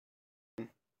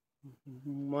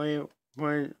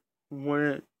what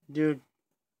it do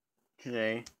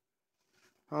today?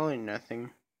 Probably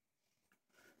nothing.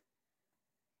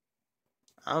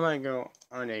 I might go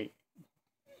on a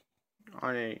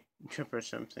trip or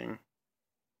something.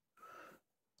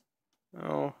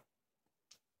 Oh,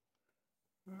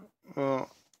 well,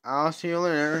 I'll see you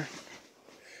later.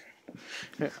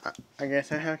 I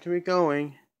guess I have to be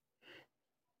going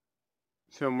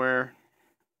somewhere.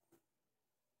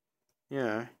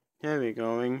 Yeah, gotta be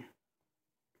going.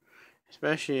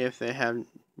 Especially if they have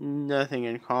nothing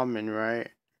in common, right?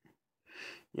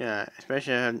 Yeah,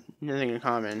 especially if they have nothing in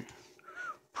common.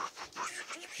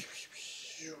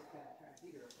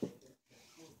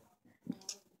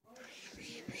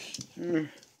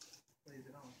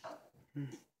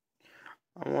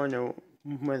 I wonder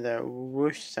where that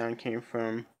whoosh sound came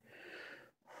from.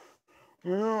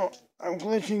 Well, I'm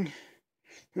glitching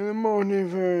in the morning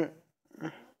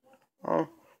for. Oh,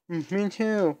 me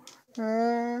too.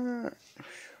 Where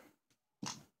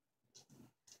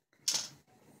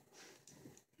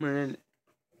did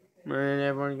where did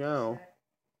everyone go?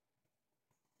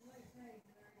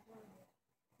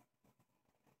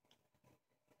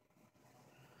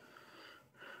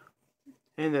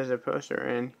 And there's a poster,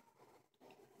 and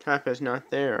Kappa's not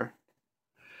there.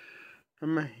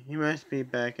 He must be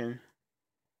back in.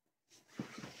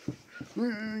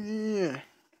 Yeah.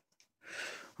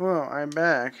 Well, I'm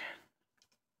back.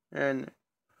 And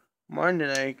why did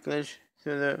I glitch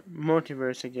through the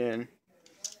multiverse again?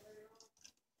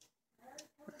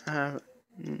 I have,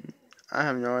 I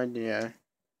have no idea.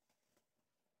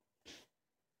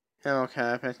 Hello,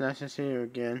 Cap. It's nice to see you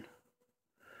again.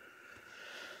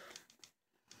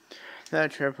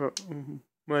 That trip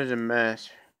was a mess,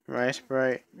 right,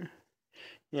 Sprite?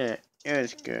 Yeah, it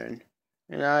was good.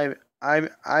 And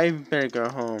I better go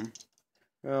home.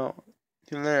 Well,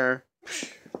 see you later.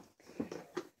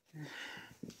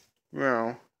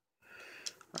 Well,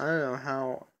 I don't know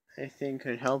how a thing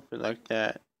could help you like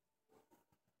that.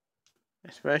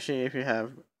 Especially if you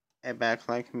have a back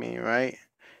like me, right?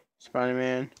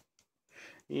 Spider-Man?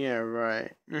 Yeah,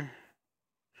 right.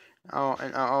 I'll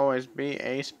always be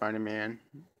a Spider-Man,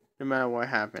 no matter what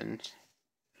happens.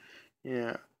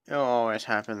 Yeah, it'll always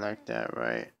happen like that,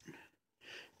 right?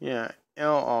 Yeah,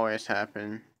 it'll always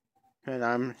happen. Because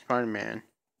I'm Spider-Man.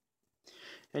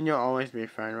 And you'll always be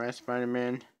fine, right,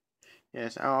 Spider-Man?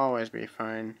 Yes, I'll always be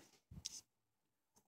fine.